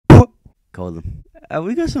call them.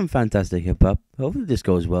 We got some fantastic hip hop. Hopefully this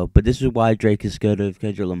goes well. But this is why Drake is scared of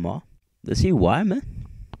Kendrick Lamar. Let's see why, man.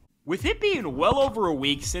 With it being well over a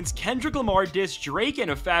week since Kendrick Lamar dissed Drake in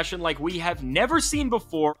a fashion like we have never seen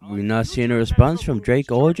before, we're not seeing a response from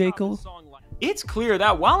Drake or J. Cole. It's clear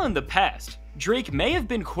that while in the past, Drake may have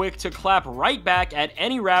been quick to clap right back at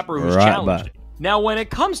any rapper who's challenged it. Now when it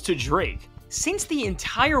comes to Drake, since the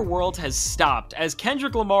entire world has stopped as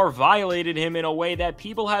Kendrick Lamar violated him in a way that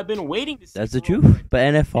people have been waiting to see. That's the truth. But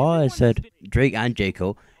NFR has said Drake and J.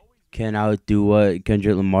 Cole can outdo what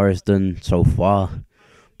Kendrick Lamar has done so far.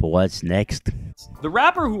 But what's next? The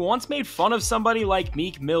rapper who once made fun of somebody like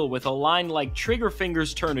Meek Mill with a line like "trigger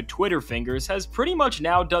fingers turn to Twitter fingers" has pretty much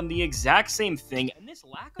now done the exact same thing, and this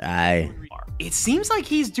lack of it seems like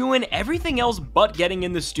he's doing everything else but getting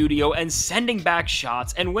in the studio and sending back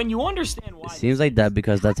shots, and when you understand why, it seems like that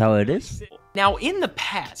because that's how it is. Now, in the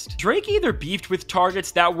past, Drake either beefed with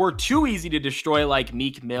targets that were too easy to destroy like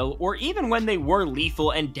Meek Mill, or even when they were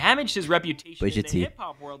lethal and damaged his reputation in the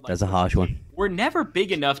hip-hop world, that's a harsh one. Were never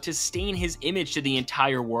big enough to stain his image to the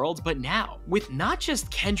entire world, but now, with not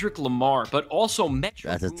just Kendrick Lamar, but also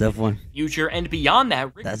Metro, that's a tough one. Future, and beyond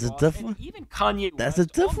that, that's a tough one. Even Kanye that's a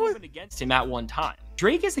tough one. Against him at one time.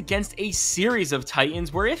 Drake is against a series of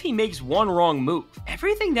titans where if he makes one wrong move,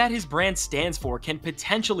 everything that his brand stands for can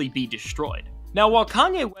potentially be destroyed. Now, while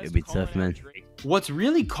Kanye West it'd be tough, man. Drake, what's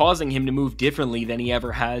really causing him to move differently than he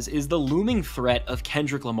ever has is the looming threat of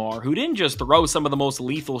Kendrick Lamar, who didn't just throw some of the most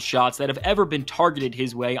lethal shots that have ever been targeted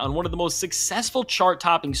his way on one of the most successful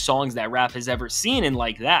chart-topping songs that rap has ever seen, and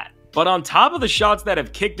like that. But on top of the shots that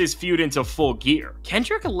have kicked this feud into full gear,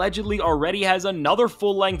 Kendrick allegedly already has another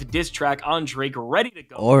full-length diss track on Drake ready to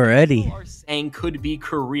go. Already? People are saying could be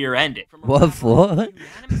career-ending. What for?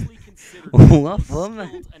 What for,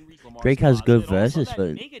 man? Drake has good verses,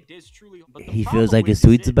 but he feels like his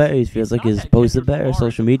tweets are better, he feels like his posts are better on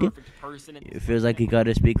social media. It feels like he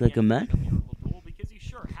gotta speak like a man.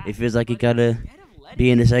 It feels like he gotta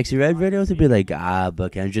be in a Sexy Red video to be like,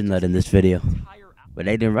 but Kendrick's not in this video. But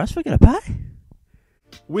Aiden Ross for gonna pie?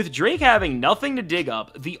 With Drake having nothing to dig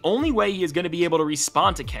up, the only way he is going to be able to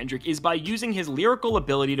respond to Kendrick is by using his lyrical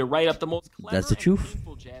ability to write up the most clever. That's the truth.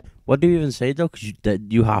 What do you even say though? Because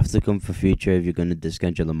you have to come for Future if you're going to diss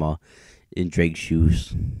Kendrick Lamar in Drake's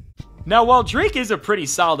shoes. Now, while Drake is a pretty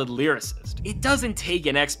solid lyricist, it doesn't take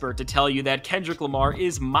an expert to tell you that Kendrick Lamar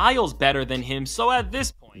is miles better than him, so at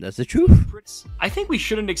this point, that's the truth. I think we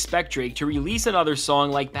shouldn't expect Drake to release another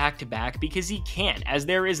song like Back to Back because he can't, as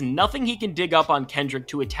there is nothing he can dig up on Kendrick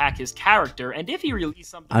to attack his character, and if he releases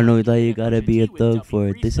something, I know that you gotta be a thug for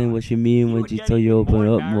it. This ain't what you mean when you tell you open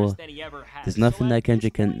up more. There's nothing that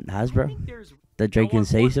Kendrick has, bro. That Drake can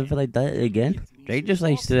say something like that again. Drake just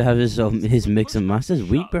likes to have his mix and masters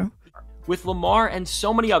weak, bro. With Lamar and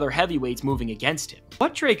so many other heavyweights moving against him,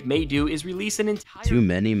 what Drake may do is release an entire too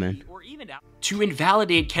many, man, to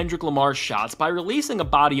invalidate Kendrick Lamar's shots by releasing a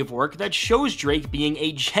body of work that shows Drake being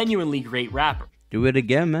a genuinely great rapper. Do it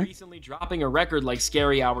again, man. Recently dropping a record like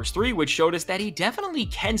Scary Hours 3, which showed us that he definitely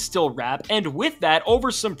can still rap, and with that,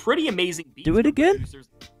 over some pretty amazing beats. Do it again.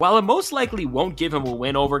 While it most likely won't give him a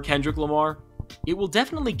win over Kendrick Lamar, it will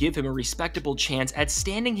definitely give him a respectable chance at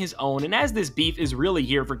standing his own, and as this beef is really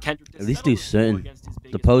here for Kendrick to at least do certain.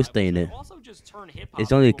 The post ain't it.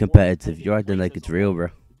 It's only competitive. You're acting like it's real, bro.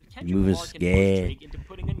 You're moving scared.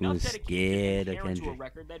 Moving scared of Kendrick.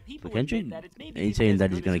 But Kendrick ain't saying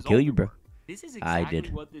that he's gonna kill you, bro. I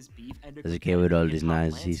did. As a kid with all these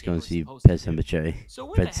knives, he's gonna see Pet Cemetery.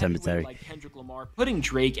 Pet Cemetery. Like Kendrick Lamar putting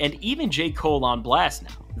Drake and even J. Cole on blast now.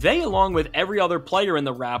 They, along with every other player in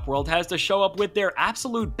the rap world, has to show up with their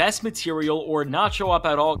absolute best material or not show up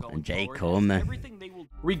at all. And J. Cole, man.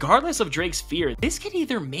 Regardless of Drake's fear, this can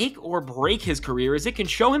either make or break his career, as it can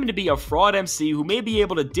show him to be a fraud MC who may be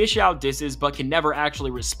able to dish out disses but can never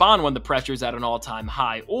actually respond when the pressure's at an all-time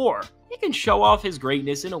high, or he can show off his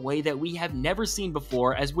greatness in a way that we have never seen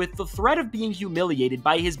before, as with the threat of being humiliated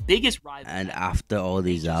by his biggest rival. And after all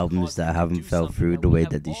these albums that haven't fell through the way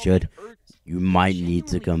that they should, you might need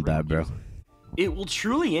to come back, bro. It will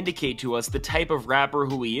truly indicate to us the type of rapper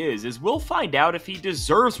who he is, as we'll find out if he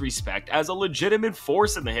deserves respect as a legitimate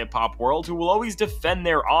force in the hip-hop world who will always defend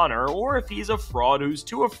their honor, or if he's a fraud who's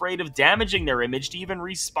too afraid of damaging their image to even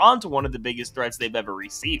respond to one of the biggest threats they've ever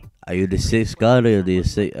received. Are you the sixth god, or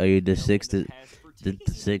are you the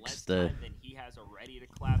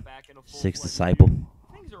sixth disciple?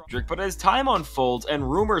 But as time unfolds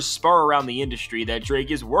and rumors spur around the industry that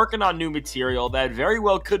Drake is working on new material that very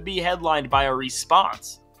well could be headlined by a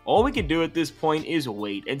response, all we can do at this point is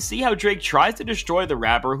wait and see how Drake tries to destroy the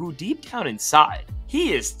rapper who deep down inside,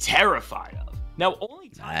 he is terrified of. Now, only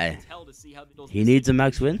time to tell to see how he needs a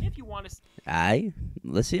max win. If you want to,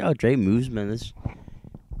 let's see how Drake moves, man.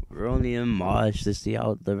 We're only in March. Let's see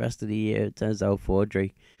how the rest of the year turns out for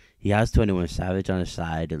Drake. He has 21 Savage on his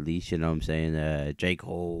side, at least, you know what I'm saying? Drake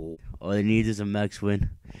Hole. All he needs is a max win.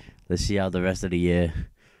 Let's see how the rest of the year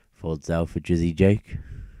folds out for Drizzy Drake.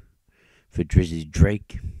 For Drizzy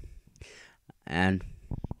Drake. And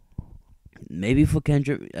maybe for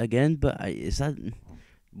Kendrick again, but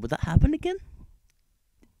would that happen again?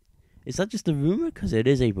 Is that just a rumor? Because it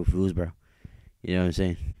is April Fool's, bro. You know what I'm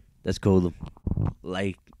saying? Let's call them.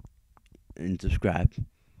 Like and subscribe.